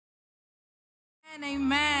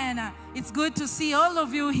Amen. It's good to see all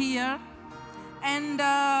of you here. And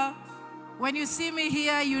when you see me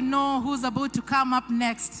here, you know who's about to come up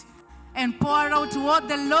next and pour out what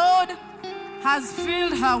the Lord has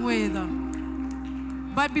filled her with.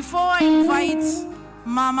 But before I invite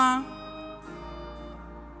Mama,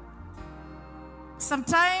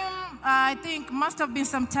 sometime, I think must have been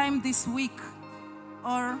sometime this week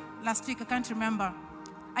or last week, I can't remember.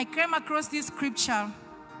 I came across this scripture,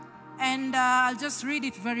 and I'll just read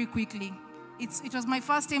it very quickly. It was my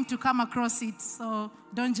first time to come across it, so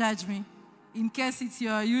don't judge me in case it's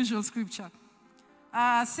your usual scripture.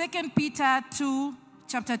 2 Peter 2,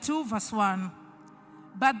 chapter 2, verse 1.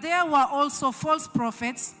 But there were also false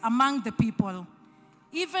prophets among the people,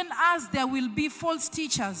 even as there will be false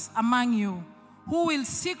teachers among you, who will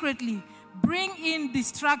secretly bring in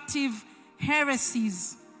destructive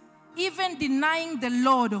heresies, even denying the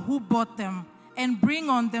Lord who bought them, and bring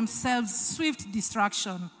on themselves swift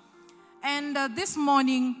destruction. And this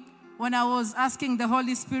morning, when I was asking the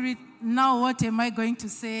Holy Spirit, now what am I going to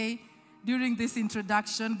say during this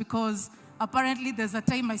introduction? Because apparently there's a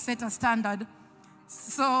time I set a standard.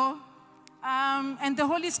 So, and the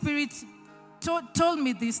Holy Spirit told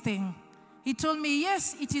me this thing. He told me,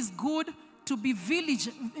 yes, it is good to be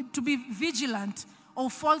vigilant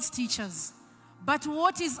of false teachers. But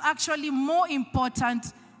what is actually more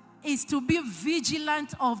important is to be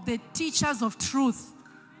vigilant of the teachers of truth,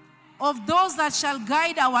 of those that shall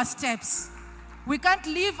guide our steps. We can't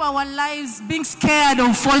live our lives being scared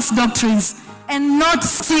of false doctrines and not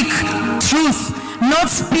seek truth, not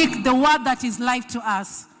speak the word that is life to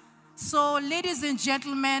us. So, ladies and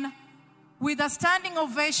gentlemen, with a standing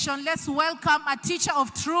ovation, let's welcome a teacher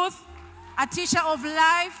of truth, a teacher of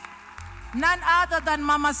life, none other than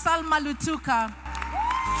Mama Salma Lutuka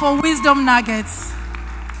for Wisdom Nuggets.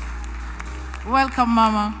 Welcome,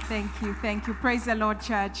 Mama. Thank you. Thank you. Praise the Lord,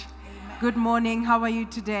 church. Good morning. How are you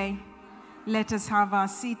today? Let us have our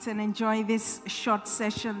seats and enjoy this short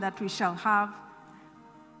session that we shall have.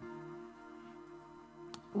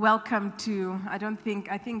 Welcome to, I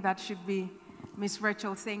think that should be Miss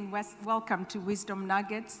Rachel saying, welcome to Wisdom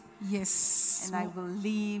Nuggets. Yes. And I will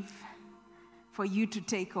leave for you to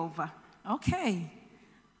take over. Okay.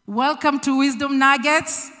 Welcome to Wisdom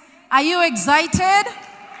Nuggets. Are you excited?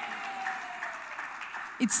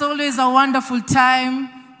 It's always a wonderful time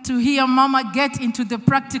to hear Mama get into the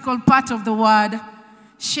practical part of the word,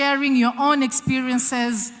 sharing your own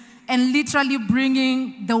experiences and literally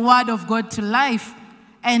bringing the word of God to life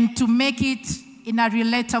and to make it in a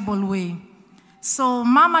relatable way. So,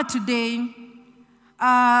 Mama, today,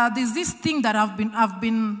 there's this thing that I've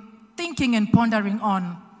been thinking and pondering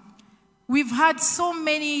on. We've had so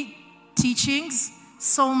many teachings,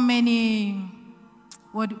 so many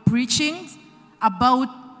preachings about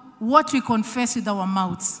what we confess with our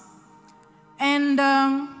mouths. And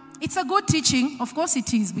it's a good teaching, of course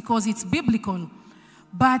it is, because it's biblical.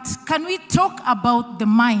 But can we talk about the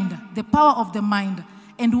mind, the power of the mind,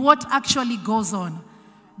 and what actually goes on?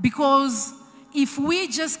 Because if we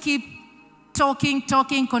just keep talking,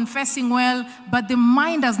 confessing well, but the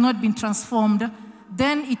mind has not been transformed,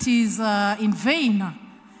 then it is in vain.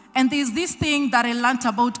 And there's this thing that I learned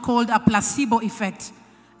about called a placebo effect.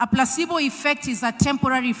 A placebo effect is a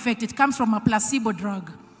temporary effect. It comes from a placebo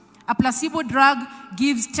drug. A placebo drug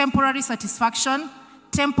gives temporary satisfaction,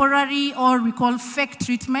 temporary, or we call fake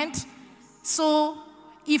treatment. So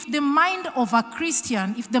if the mind of a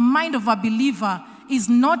Christian, if the mind of a believer is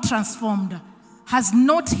not transformed, has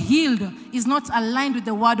not healed, is not aligned with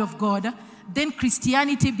the word of God, then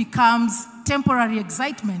Christianity becomes temporary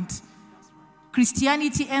excitement.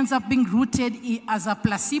 Christianity ends up being rooted as a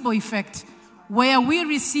placebo effect, where we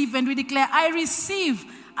receive and we declare, I receive,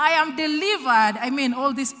 I am delivered. I mean,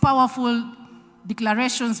 all these powerful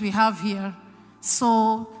declarations we have here.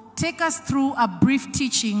 So take us through a brief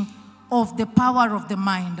teaching of the power of the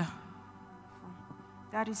mind.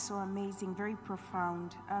 That is so amazing, very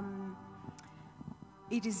profound.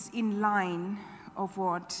 It is in line of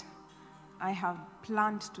what I have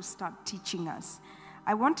planned to start teaching us.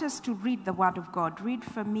 I want us to read the Word of God. Read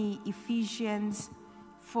for me Ephesians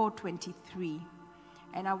 4:23.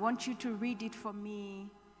 And I want you to read it for me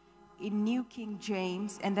in New King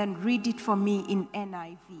James and then read it for me in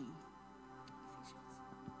NIV.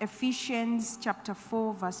 Ephesians chapter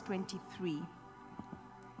 4, verse 23.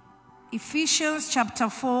 Ephesians chapter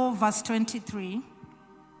 4, verse 23.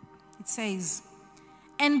 It says,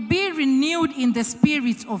 and be renewed in the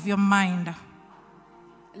spirit of your mind.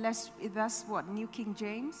 That's what, New King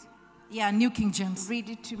James? Yeah, New King James. Read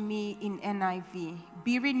it to me in NIV.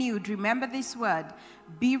 Be renewed. Remember this word.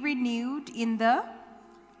 Be renewed in the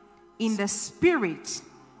in the spirit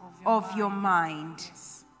of your mind.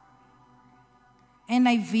 Yes.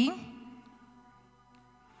 NIV,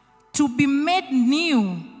 to be made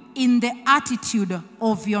new in the attitude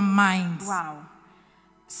of your minds. Wow.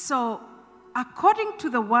 So, according to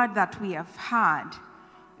the word that we have heard,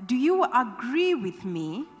 do you agree with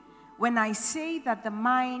me when I say that the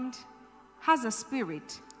mind has a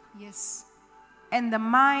spirit? Yes. And the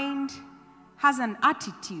mind has an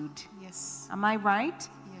attitude? Yes. Am I right?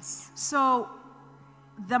 Yes. So,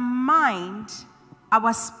 the mind,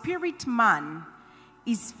 our spirit man,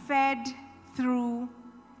 is fed through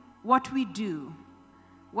what we do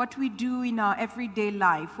in our everyday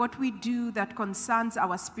life, what we do that concerns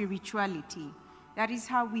our spirituality. That is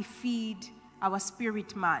how we feed our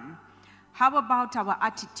spirit man. How about our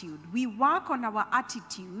attitude? We work on our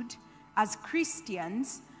attitude as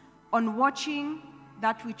Christians on watching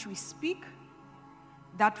that which we speak,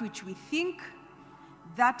 that which we think,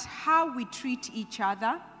 that how we treat each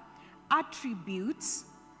other, attributes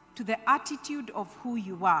to the attitude of who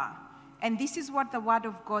you are. And this is what the Word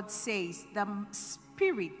of God says, the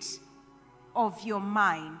spirit of your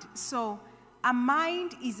mind. So a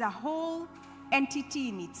mind is a whole entity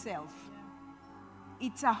in itself.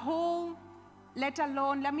 It's a whole, let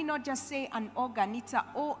me not just say an organ, it's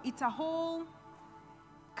a whole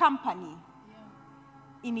company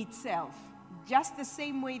in itself. Just the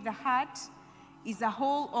same way the heart is a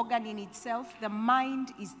whole organ in itself, the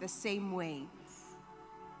mind is the same way.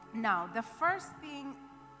 Now, the first thing,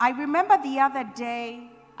 I remember the other day,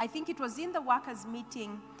 I think it was in the workers'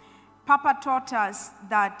 meeting, Papa taught us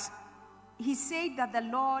that he said that the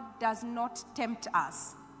Lord does not tempt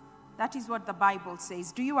us. That is what the Bible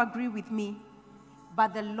says. Do you agree with me?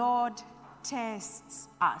 But the Lord tests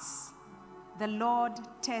us. The Lord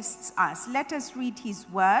tests us. Let us read his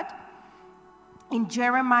word in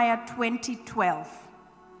Jeremiah 20:12.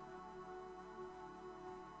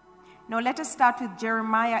 Now let us start with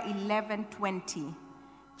Jeremiah 11:20.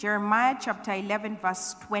 Jeremiah chapter 11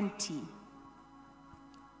 verse 20.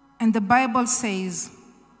 And the Bible says,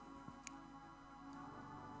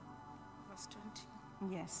 verse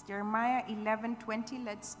 20. Yes, Jeremiah 11:20.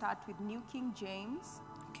 Let's start with New King James.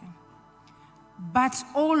 Okay. But,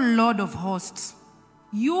 O Lord of hosts,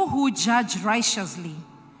 you who judge righteously,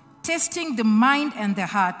 testing the mind and the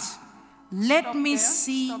heart, let me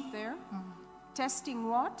see. Stop there. Testing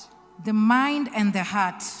what? The mind and the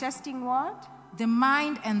heart. Testing what? The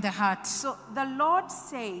mind and the heart. So the Lord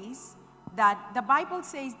says that, the Bible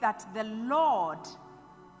says that the Lord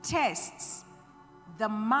tests the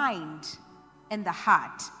mind and the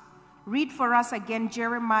heart. Read for us again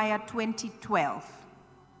Jeremiah 20:12.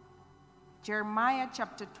 Jeremiah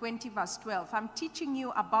chapter 20 verse 12. I'm teaching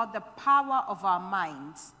you about the power of our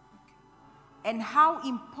minds and how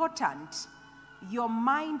important your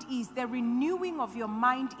mind is, the renewing of your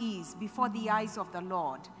mind is before the eyes of the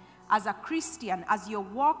Lord. As a Christian, as your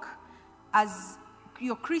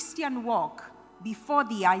Christian walk before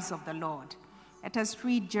the eyes of the Lord. Let us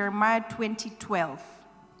read Jeremiah 20:12.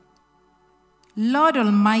 Lord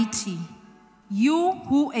Almighty, you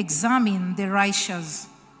who examine the righteous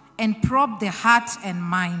and probe the heart and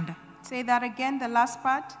mind. Say that again, the last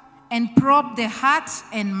part. And probe the heart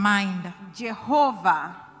and mind.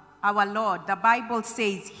 Jehovah, our Lord, the Bible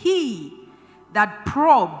says, he that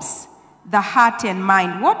probes the heart and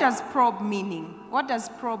mind. What does probe meaning? What does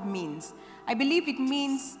probe means? I believe it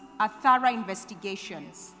means a thorough investigation.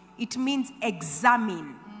 Yes. It means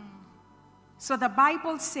examine. So the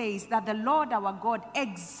Bible says that the Lord our God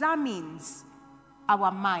examines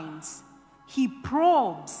our minds. He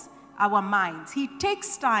probes our minds. He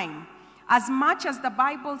takes time. As much as the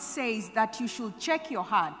Bible says that you should check your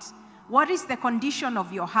heart, what is the condition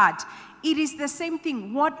of your heart? It is the same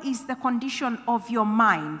thing. What is the condition of your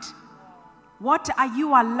mind? What are you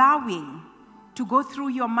allowing to go through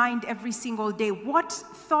your mind every single day? What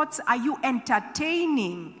thoughts are you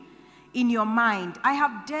entertaining in your mind? I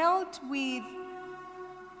have dealt with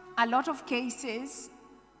a lot of cases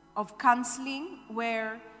of counseling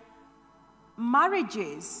where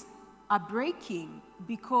marriages are breaking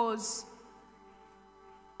because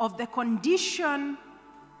of the condition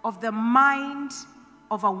of the mind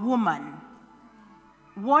of a woman.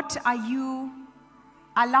 What are you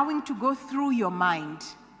allowing to go through your mind?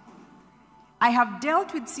 I have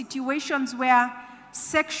dealt with situations where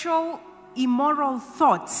sexual immoral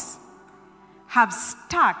thoughts have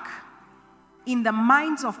stuck in the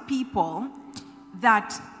minds of people,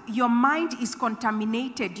 that your mind is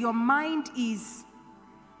contaminated, your mind is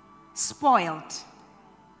spoiled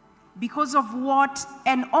because of what,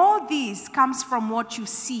 and all this comes from what you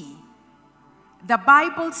see. The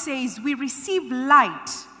Bible says we receive light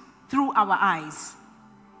through our eyes.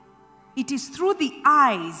 It is through the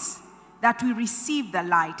eyes that we receive the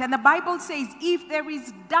light. And the Bible says, if there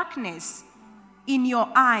is darkness in your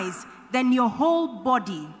eyes, then your whole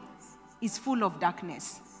body is full of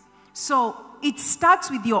darkness. So it starts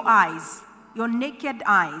with your eyes, your naked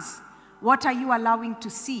eyes. What are you allowing to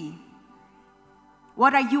see?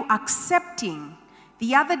 What are you accepting?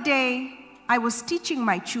 The other day, I was teaching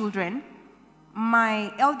my children.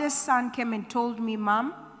 My eldest son came and told me,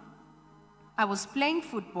 Mom, I was playing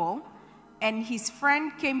football, and his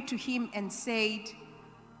friend came to him and said,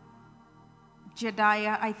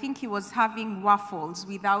 Jedediah, I think he was having waffles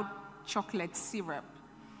without chocolate syrup.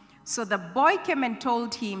 So the boy came and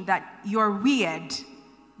told him that you're weird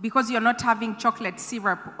because you're not having chocolate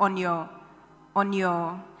syrup on your...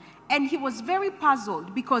 And he was very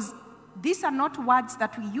puzzled because these are not words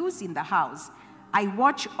that we use in the house. I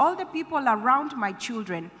watch all the people around my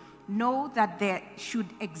children know that they should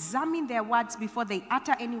examine their words before they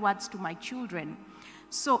utter any words to my children.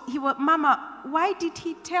 So he was, Mama, why did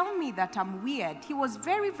he tell me that I'm weird? He was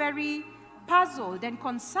very, very puzzled and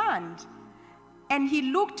concerned. And he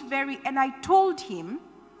looked and I told him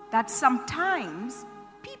that sometimes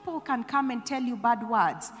people can come and tell you bad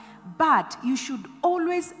words, but you should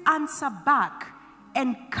always answer back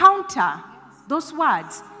and counter those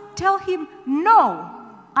words. Tell him, no,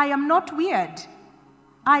 I am not weird.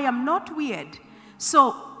 I am not weird.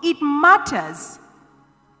 So it matters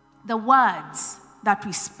the words that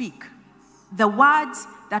we speak, the words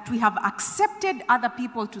that we have accepted other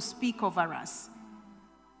people to speak over us.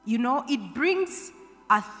 You know, it brings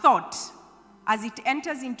a thought. As it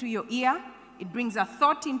enters into your ear, it brings a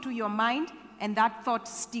thought into your mind, and that thought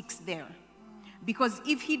sticks there. Because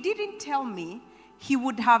if he didn't tell me, he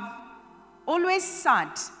would have always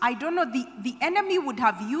sat. I don't know, the enemy would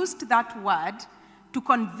have used that word to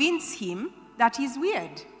convince him that he's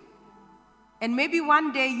weird. And maybe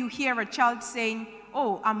one day you hear a child saying,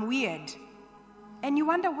 oh, I'm weird. And you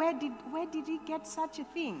wonder, where did he get such a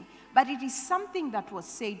thing? But it is something that was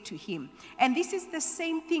said to him. And this is the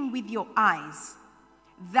same thing with your eyes.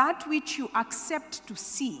 That which you accept to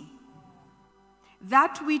see,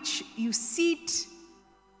 that which you sit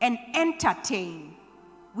and entertain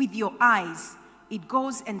with your eyes, it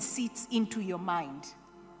goes and sits into your mind.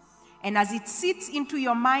 And as it sits into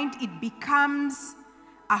your mind, it becomes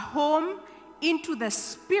a home into the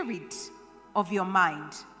spirit of your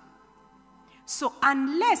mind. So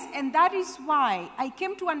unless, and that is why I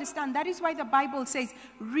came to understand, that is why the Bible says,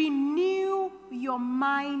 renew your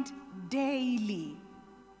mind daily.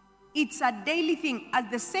 It's a daily thing. As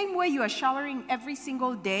the same way you are showering every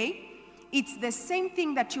single day, it's the same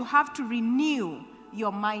thing that you have to renew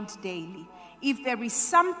your mind daily. If there is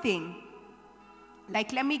something,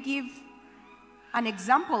 like let me give an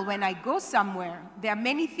example. When I go somewhere, there are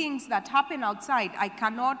many things that happen outside. I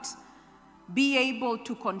cannot be able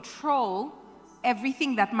to control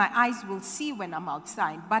everything that my eyes will see when I'm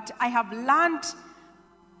outside. But I have learned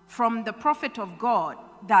from the prophet of God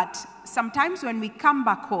that sometimes when we come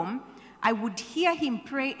back home, I would hear him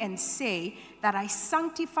pray and say that I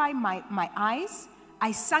sanctify my eyes,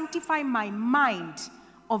 I sanctify my mind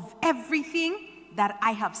of everything that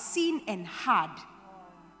I have seen and heard.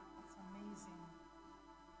 That's amazing.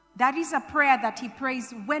 That is a prayer that he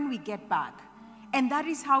prays when we get back. And that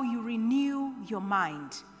is how you renew your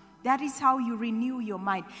mind. That is how you renew your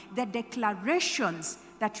mind. The declarations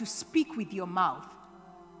that you speak with your mouth.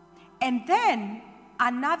 And then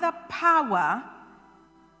another power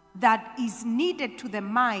that is needed to the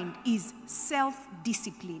mind is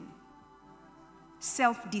self-discipline.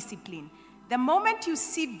 Self-discipline. The moment you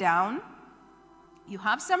sit down, you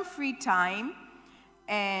have some free time,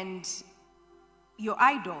 and you're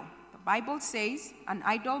idle. The Bible says an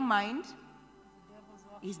idle mind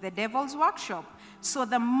is the devil's workshop. So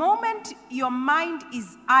the moment your mind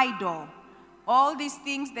is idle, all these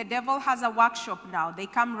things, the devil has a workshop now. They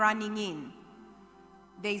come running in.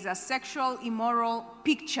 There is a sexual, immoral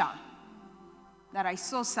picture that I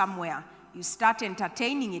saw somewhere. You start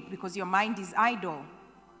entertaining it because your mind is idle,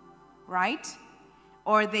 right?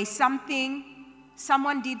 Or there's something,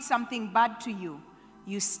 someone did something bad to you.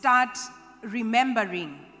 You start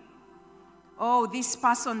remembering, oh, this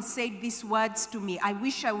person said these words to me. I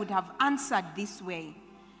wish I would have answered this way.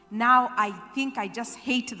 Now I think I just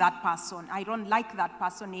hate that person. I don't like that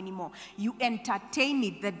person anymore. You entertain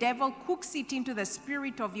it. The devil cooks it into the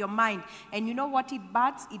spirit of your mind. And you know what it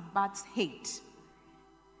births? It births hate.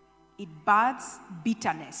 It births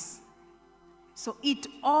bitterness. So it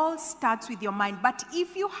all starts with your mind. But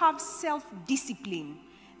if you have self-discipline,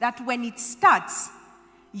 that when it starts,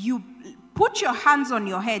 you put your hands on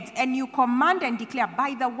your heads and you command and declare,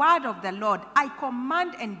 by the word of the Lord, I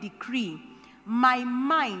command and decree my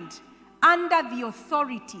mind under the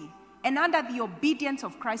authority and under the obedience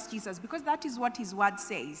of Christ Jesus, because that is what his word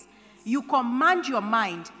says. You command your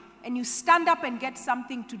mind and you stand up and get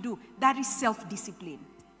something to do. That is self-discipline.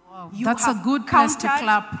 Wow, that's a good place to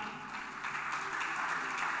clap.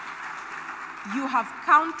 You have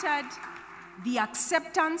countered the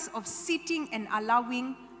acceptance of sitting and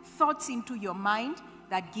allowing thoughts into your mind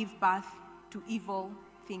that give birth to evil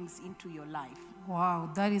things into your life.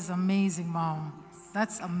 Wow, that is amazing, Mom.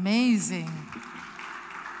 That's amazing.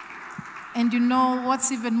 And you know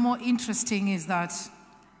what's even more interesting is that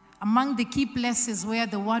among the key places where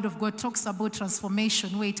the Word of God talks about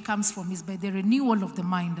transformation, where it comes from, is by the renewal of the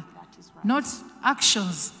mind. That is right. Not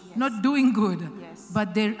actions, yes. Not doing good, yes.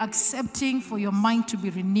 but they're accepting for your mind to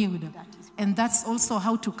be renewed. That is right. And that's also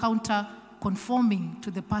how to counter conforming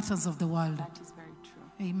to the patterns of the world. That is very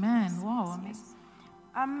true. Amen. Yes, wow. Yes.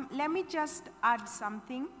 Let me just add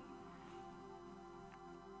something.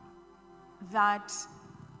 That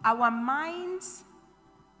our minds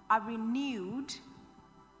are renewed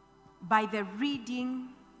by the reading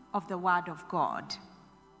of the Word of God.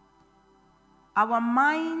 Our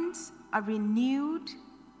minds are renewed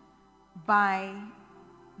by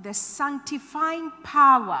the sanctifying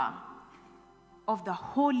power of the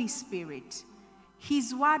Holy Spirit.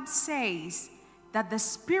 His word says that the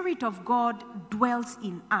Spirit of God dwells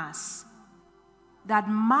in us, that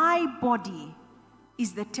my body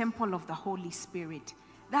is the temple of the Holy Spirit.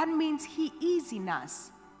 That means he is in us.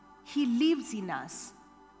 He lives in us.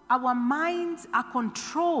 Our minds are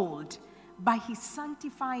controlled by his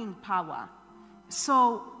sanctifying power.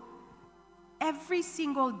 So every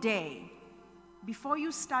single day, before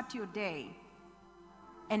you start your day,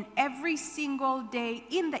 and every single day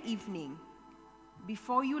in the evening,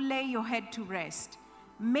 before you lay your head to rest,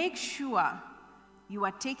 make sure you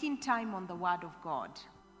are taking time on the Word of God.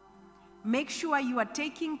 Make sure you are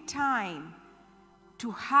taking time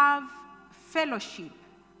to have fellowship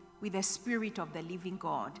with the Spirit of the living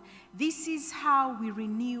God. This is how we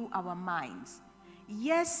renew our minds.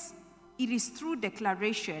 Yes, it is through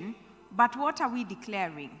declaration, but what are we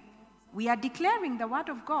declaring? We are declaring the Word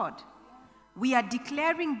of God. We are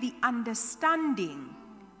declaring the understanding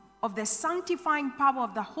of the sanctifying power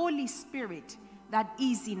of the Holy Spirit that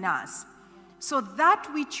is in us. So that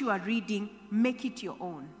which you are reading, make it your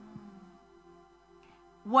own.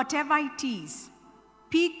 Whatever it is,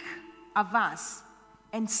 pick a verse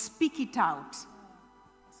and speak it out.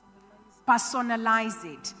 Personalize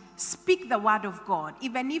it. Speak the word of God.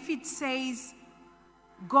 Even if it says,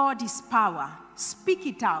 God is power, speak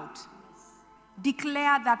it out.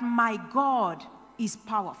 Declare that my God is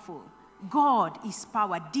powerful. God is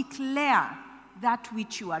power. Declare that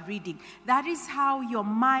which you are reading. That is how your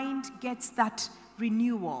mind gets that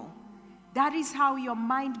renewal. That is how your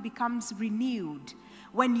mind becomes renewed.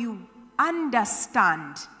 When you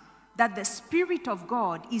understand that the Spirit of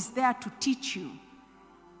God is there to teach you,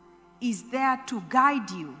 is there to guide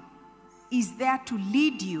you, is there to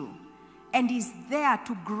lead you, and is there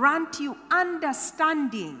to grant you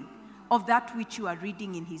understanding of that which you are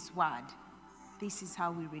reading in His Word. This is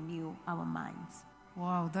how we renew our minds.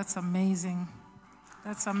 Wow, that's amazing.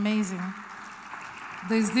 That's amazing.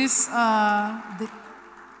 There's this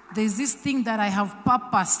thing that I have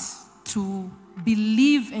purposed to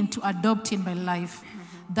believe and to adopt in my life,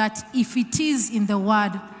 that if it is in the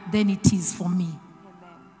Word, then it is for me. Amen.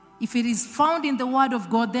 If it is found in the Word of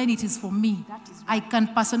God, then it is for me. That is right. I can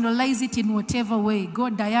personalize it in whatever way. Go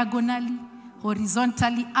diagonally,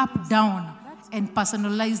 horizontally, up, down, and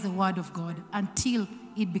personalize the Word of God until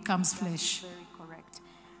it becomes flesh. Very correct.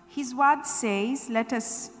 His Word says, let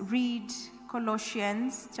us read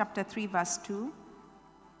Colossians chapter 3, verse 2.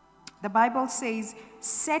 The Bible says,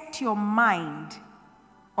 set your mind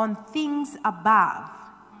on things above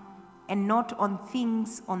and not on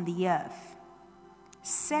things on the earth.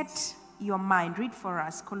 Set your mind. Read for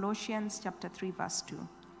us, Colossians chapter 3, verse 2.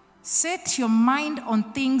 Set your mind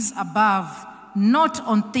on things above, not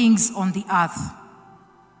on things on the earth.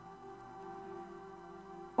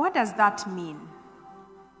 What does that mean?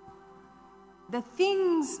 The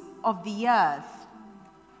things of the earth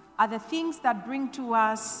are the things that bring to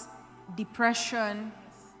us depression,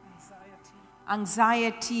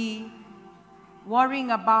 anxiety,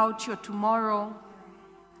 worrying about your tomorrow.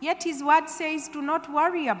 Yet His Word says, do not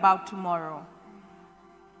worry about tomorrow.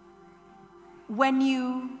 When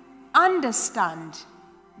you understand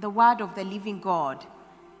the Word of the living God,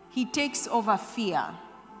 He takes over fear.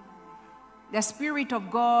 The Spirit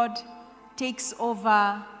of God takes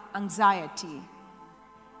over anxiety.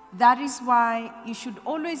 That is why you should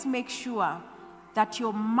always make sure that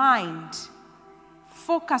your mind,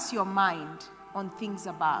 focus your mind on things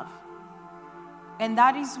above. And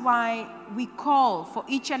that is why we call for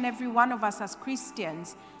each and every one of us as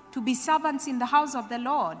Christians to be servants in the house of the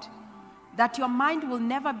Lord. That your mind will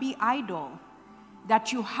never be idle.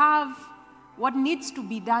 That you have what needs to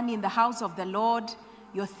be done in the house of the Lord.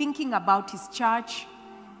 You're thinking about His church.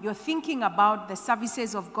 You're thinking about the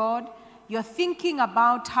services of God. You're thinking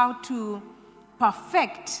about how to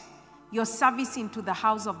perfect your service into the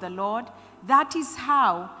house of the Lord. That is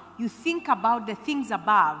how you think about the things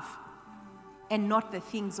above and not the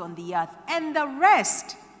things on the earth. And the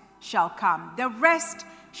rest shall come. The rest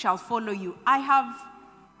shall follow you. I have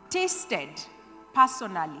tasted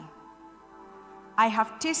personally. I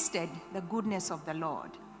have tasted the goodness of the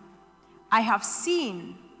Lord. I have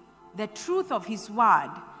seen the truth of His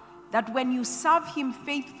word, that when you serve Him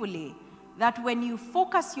faithfully, that when you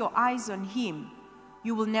focus your eyes on Him,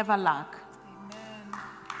 you will never lack.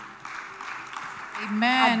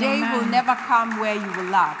 Amen. A day Amen. will never come where you will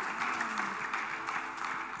lack.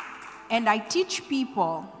 And I teach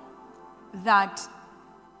people that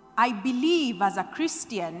I believe as a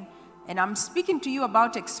Christian, and I'm speaking to you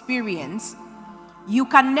about experience, you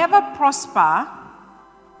can never prosper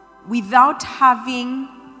without having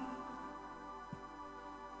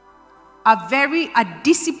a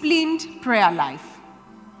disciplined prayer life.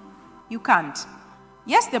 You can't.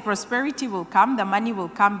 Yes, the prosperity will come, the money will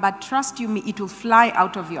come, but trust you me, it will fly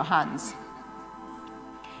out of your hands.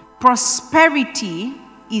 Prosperity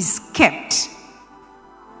is kept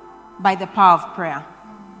by the power of prayer,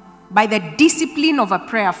 by the discipline of a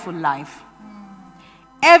prayerful life.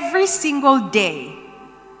 Every single day,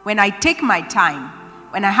 when I take my time,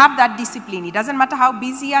 when I have that discipline, it doesn't matter how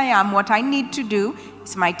busy I am, what I need to do,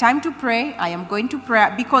 it's my time to pray. I am going to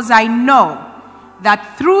pray because I know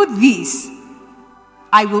that through this,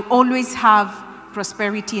 I will always have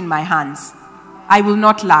prosperity in my hands. I will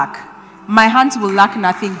not lack. My hands will lack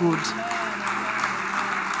nothing good.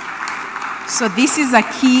 So this is a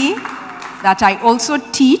key that I also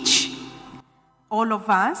teach all of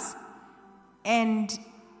us. And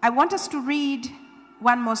I want us to read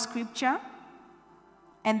one more scripture.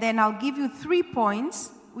 And then I'll give you 3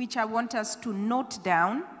 points which I want us to note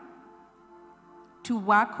down, to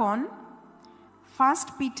work on. 1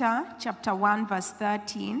 Peter chapter 1 verse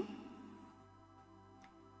 13.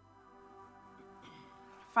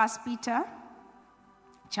 1 Peter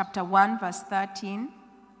chapter 1 verse 13.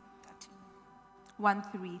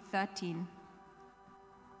 13.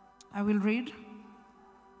 I will read.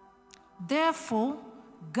 Therefore,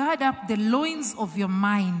 gird up the loins of your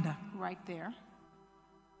mind. Right there.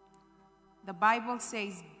 The Bible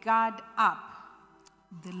says, gird up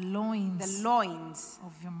the loins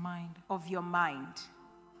of your mind. Of your mind.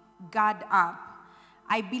 Gird up.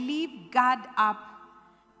 I believe gird up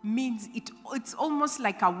means it's almost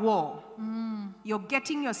like a war. You're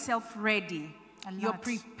getting yourself ready. Alert. You're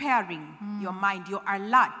preparing your mind. You're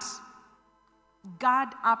alert. Gird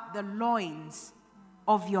up the loins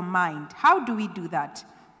of your mind. How do we do that?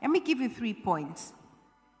 Let me give you 3 points.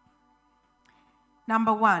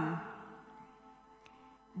 Number 1,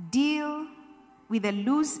 deal with the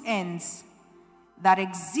loose ends that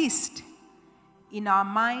exist in our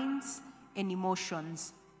minds and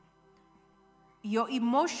emotions. Your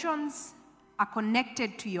emotions are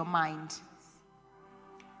connected to your mind.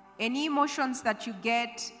 Any emotions that you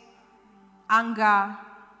get, anger,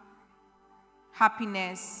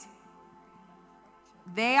 happiness,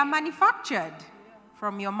 they are manufactured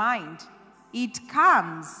from your mind. It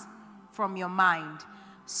comes from your mind.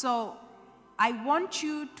 So I want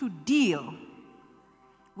you to deal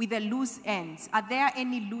with the loose ends. Are there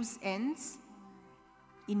any loose ends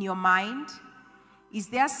in your mind? Is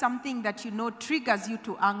there something that you know triggers you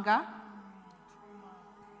to anger?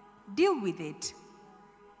 Deal with it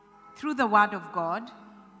through the Word of God,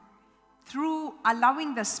 through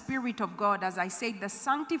allowing the Spirit of God, as I said, the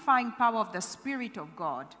sanctifying power of the Spirit of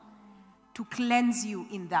God to cleanse you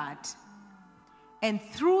in that. And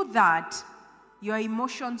through that, your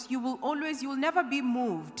emotions, you will never be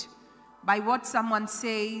moved by what someone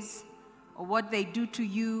says or what they do to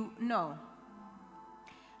you. No.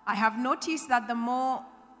 I have noticed that the more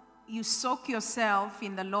you soak yourself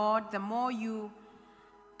in the Lord, the more you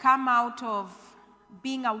come out of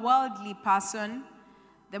being a worldly person,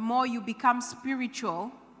 the more you become spiritual,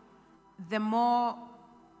 the more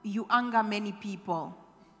you anger many people.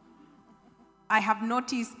 I have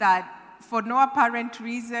noticed that for no apparent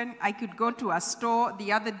reason, I could go to a store.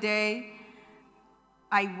 The other day,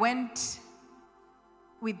 I went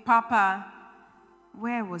with Papa.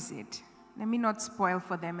 Where was it? let me not spoil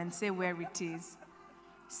for them and say where it is,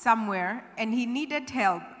 somewhere, and he needed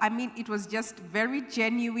help. I mean, it was just very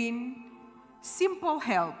genuine, simple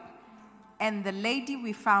help. And the lady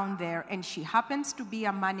we found there, and she happens to be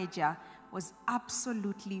a manager, was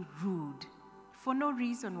absolutely rude for no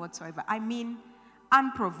reason whatsoever. I mean,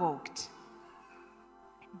 unprovoked.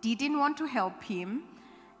 Didn't want to help him.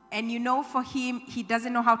 And you know, for him, he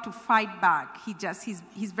doesn't know how to fight back.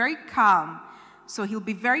 He's very calm. So he'll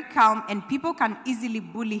be very calm, and people can easily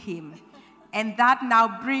bully him. And that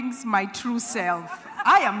now brings my true self.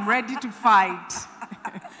 I am ready to fight.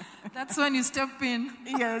 That's when you step in.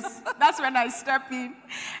 Yes, that's when I step in.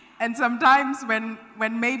 And sometimes when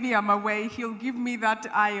maybe I'm away, he'll give me that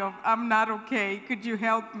eye of, I'm not okay, could you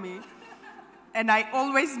help me? And I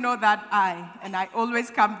always know that eye, and I always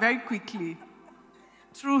come very quickly.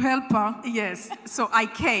 True helper. Yes, so I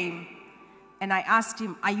came, and I asked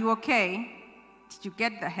him, are you okay? Did you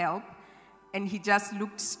get the help? And he just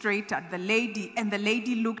looked straight at the lady, and the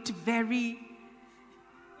lady looked very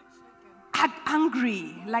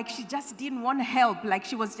angry, like she just didn't want help, like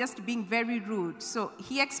she was just being very rude. So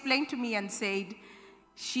he explained to me and said,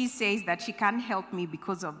 she says that she can't help me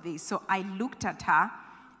because of this. So I looked at her,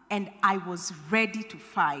 and I was ready to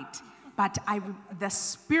fight. But the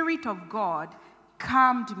Spirit of God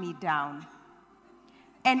calmed me down,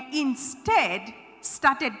 and instead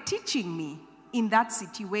started teaching me in that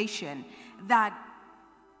situation that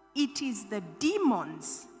it is the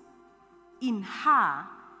demons in her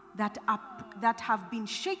that have been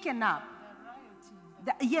shaken up.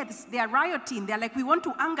 Yes, they are rioting. They're like, we want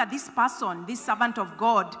to anger this person, this servant of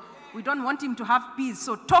God. We don't want him to have peace,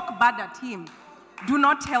 so talk bad at him. Do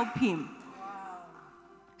not help him. Wow.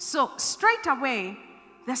 So straight away,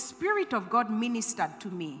 the Spirit of God ministered to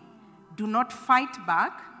me. Do not fight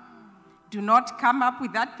back. Do not come up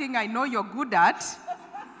with that thing I know you're good at.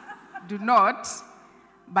 Do not.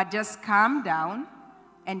 But just calm down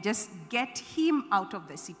and just get him out of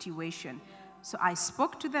the situation. So I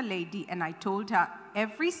spoke to the lady and I told her,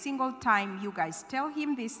 every single time you guys tell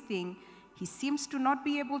him this thing, he seems to not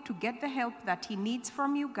be able to get the help that he needs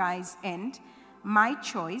from you guys, and my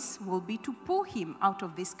choice will be to pull him out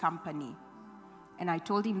of this company. And I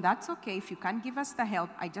told him, that's okay, if you can't give us the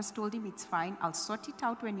help. I just told him, it's fine, I'll sort it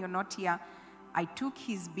out when you're not here. I took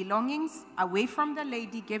his belongings away from the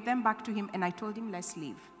lady, gave them back to him, and I told him, let's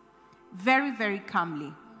leave. Very, very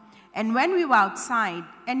calmly. And when we were outside,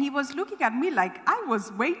 and he was looking at me like, I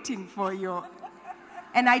was waiting for you.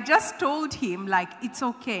 And I just told him, like, it's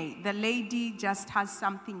okay. The lady just has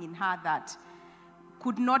something in her that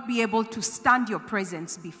could not be able to stand your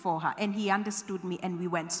presence before her. And he understood me, and we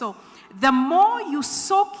went. So the more you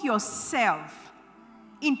soak yourself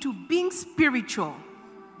into being spiritual,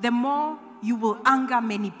 the more you will anger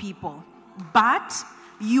many people. But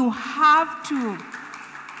you have to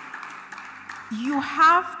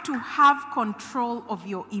have control of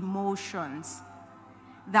your emotions.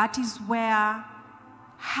 That is where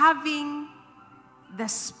having the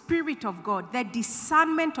Spirit of God, the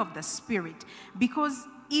discernment of the Spirit, because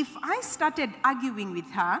if I started arguing with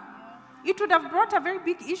her, it would have brought a very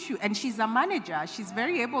big issue. And she's a manager. She's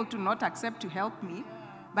very able to not accept to help me.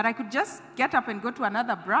 But I could just get up and go to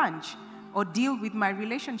another branch or deal with my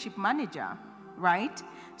relationship manager, right?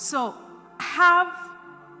 So have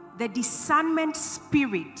the discernment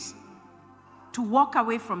spirit to walk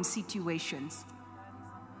away from situations,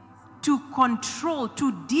 to control,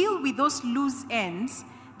 to deal with those loose ends,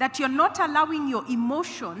 that you're not allowing your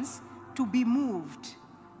emotions to be moved,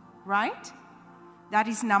 right? That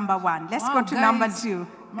is number one. Let's go to number two.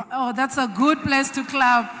 Oh, that's a good place to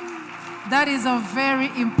clap. That is a very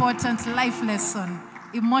important life lesson.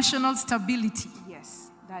 Emotional stability.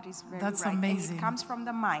 Yes, that is very That's right. amazing. And it comes from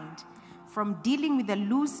the mind, from dealing with the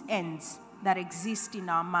loose ends that exist in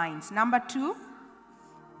our minds. Number two,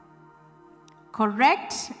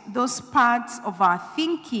 correct those parts of our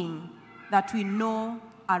thinking that we know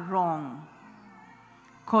are wrong.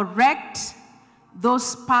 Correct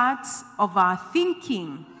those parts of our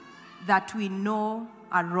thinking that we know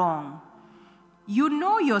are wrong. You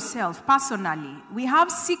know yourself personally. We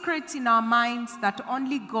have secrets in our minds that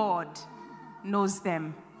only God knows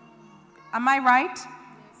them. Am I right?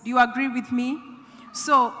 Do you agree with me?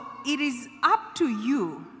 So it is up to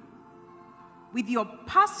you, with your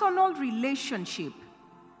personal relationship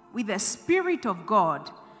with the Spirit of God,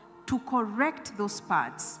 to correct those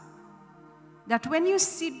parts. That when you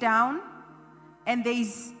sit down and there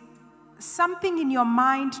is something in your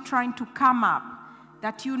mind trying to come up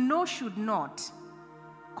that you know should not,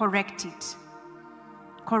 correct it.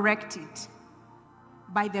 Correct it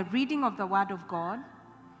by the reading of the Word of God,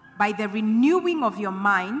 by the renewing of your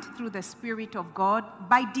mind through the Spirit of God,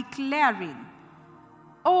 by declaring,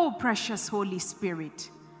 "O precious Holy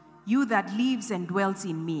Spirit, you that lives and dwells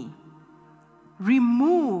in me,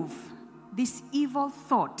 remove this evil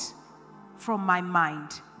thought from my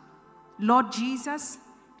mind. Lord Jesus,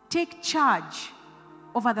 take charge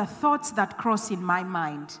over the thoughts that cross in my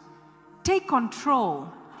mind. Take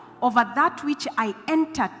control over that which I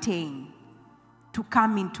entertain to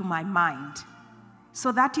come into my mind."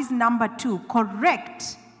 So that is number 2,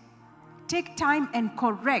 correct. Take time and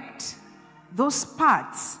correct those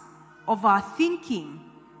parts of our thinking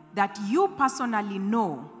that you personally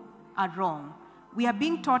know are wrong. We are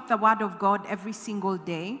being taught the Word of God every single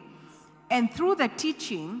day. And through the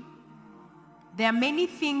teaching, there are many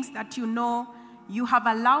things that you know you have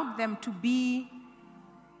allowed them to be,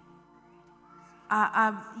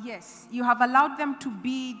 you have allowed them to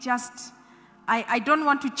be just, I don't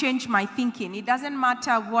want to change my thinking. It doesn't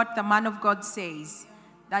matter what the man of God says,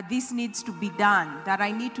 that this needs to be done, that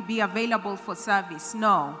I need to be available for service.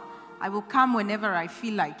 No, I will come whenever I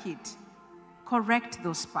feel like it. Correct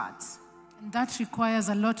those parts. And that requires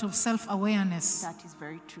a lot of self-awareness. That is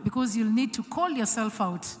very true. Because you'll need to call yourself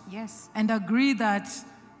out. Yes. And agree that,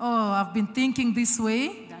 oh, I've been thinking this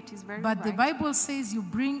way. That is very But right. the Bible says you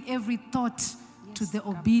bring every thought to the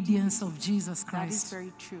obedience of Jesus Christ. That is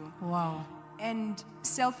very true. Wow. And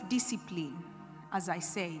self-discipline, as I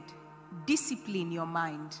said, discipline your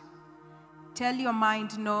mind. Tell your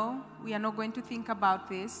mind, no, we are not going to think about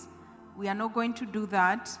this. We are not going to do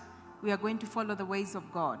that. We are going to follow the ways of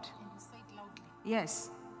God. And you say it loudly.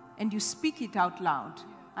 Yes. And you speak it out loud.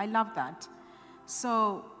 I love that.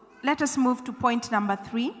 So let us move to point number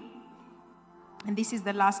 3. And this is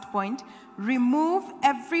the last point. Remove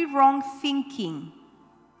every wrong thinking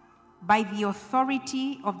by the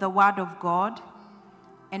authority of the Word of God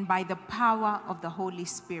and by the power of the Holy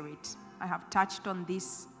Spirit. I have touched on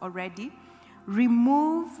this already.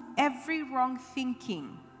 Remove every wrong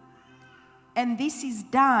thinking. And this is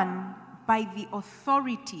done by the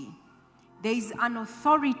authority. There is an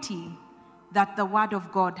authority that the Word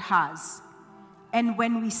of God has. And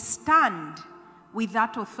when we stand with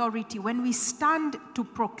that authority, when we stand to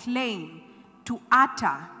proclaim, to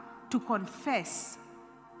utter, to confess,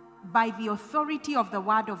 by the authority of the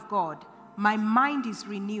Word of God, my mind is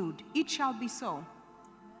renewed. It shall be so.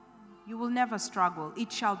 You will never struggle.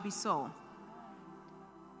 It shall be so.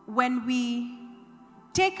 When we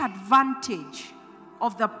take advantage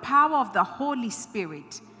of the power of the Holy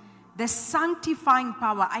Spirit, the sanctifying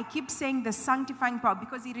power, I keep saying the sanctifying power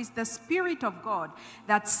because it is the Spirit of God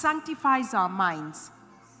that sanctifies our minds,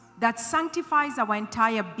 that sanctifies our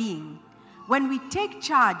entire being. When we take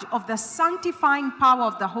charge of the sanctifying power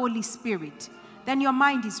of the Holy Spirit, then your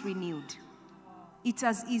mind is renewed. It's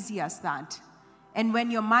as easy as that. And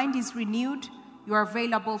when your mind is renewed, you are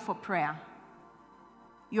available for prayer.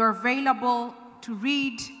 You're available to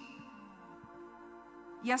read.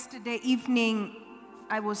 Yesterday evening,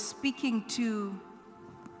 I was speaking to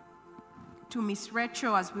Miss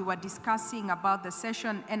Rachel as we were discussing about the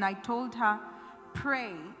session, and I told her,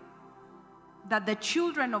 pray that the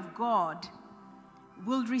children of God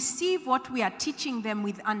will receive what we are teaching them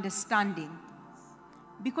with understanding.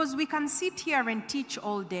 Because we can sit here and teach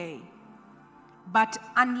all day, but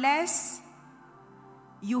unless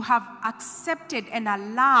you have accepted and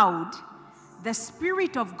allowed the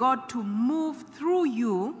Spirit of God to move through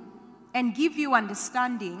you and give you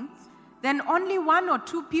understanding, then only 1 or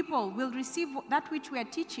 2 people will receive that which we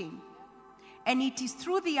are teaching. And it is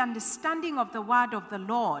through the understanding of the Word of the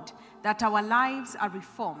Lord that our lives are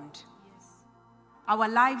reformed. Our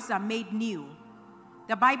lives are made new.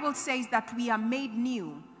 The Bible says that we are made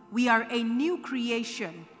new. We are a new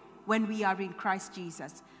creation when we are in Christ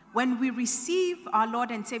Jesus. When we receive our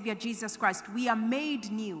Lord and Savior Jesus Christ, we are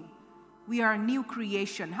made new. We are a new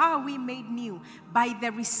creation. How are we made new? By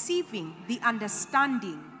the receiving, the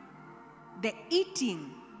understanding, the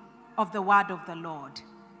eating of the Word of the Lord.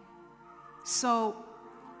 So,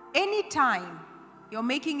 anytime you're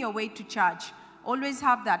making your way to church, always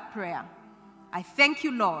have that prayer. I thank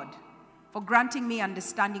you, Lord, for granting me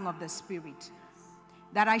understanding of the Spirit,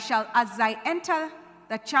 that I shall, as I enter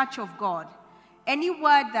the church of God, any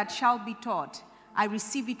word that shall be taught, I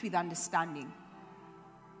receive it with understanding.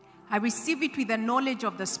 I receive it with the knowledge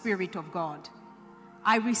of the Spirit of God.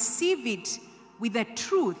 I receive it with the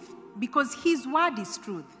truth, because His Word is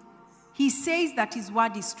truth. He says that His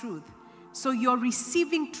Word is truth. So you're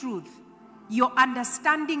receiving truth. You're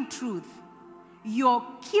understanding truth. You're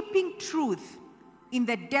keeping truth in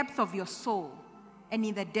the depth of your soul and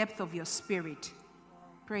in the depth of your spirit.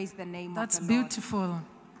 Praise the name of the Lord. That's beautiful.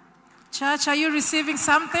 Church, are you receiving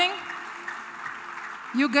something?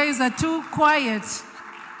 You guys are too quiet.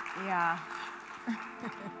 Yeah.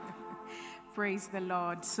 Praise the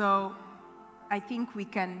Lord. So I think we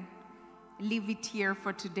can leave it here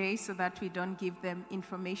for today so that we don't give them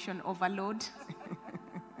information overload.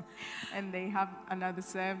 And they have another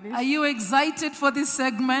service. Are you excited for this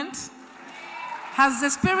segment? Has the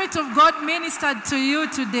Spirit of God ministered to you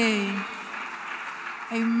today?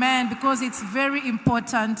 Amen. Because it's very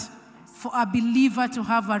important for a believer to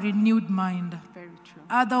have a renewed mind. Very true.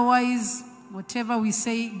 Otherwise, whatever we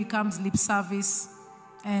say becomes lip service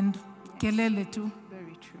and kelele too.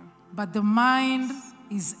 Very true. But the mind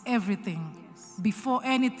is everything. Yes. Before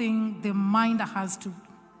anything, the mind has to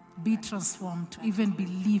be transformed to even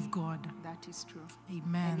believe God. That is true.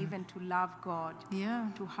 Amen. And even to love God, Yeah.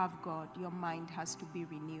 to have God, your mind has to be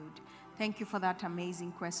renewed. Thank you for that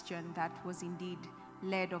amazing question. That was indeed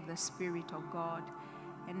led of the Spirit of God.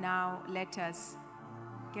 And now let us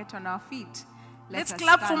get on our feet. Let's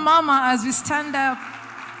clap for Mama as we stand up.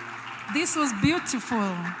 This was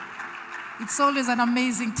beautiful. It's always an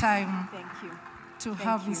amazing time Thank you. to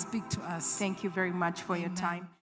have you speak to us. Thank you very much for your time.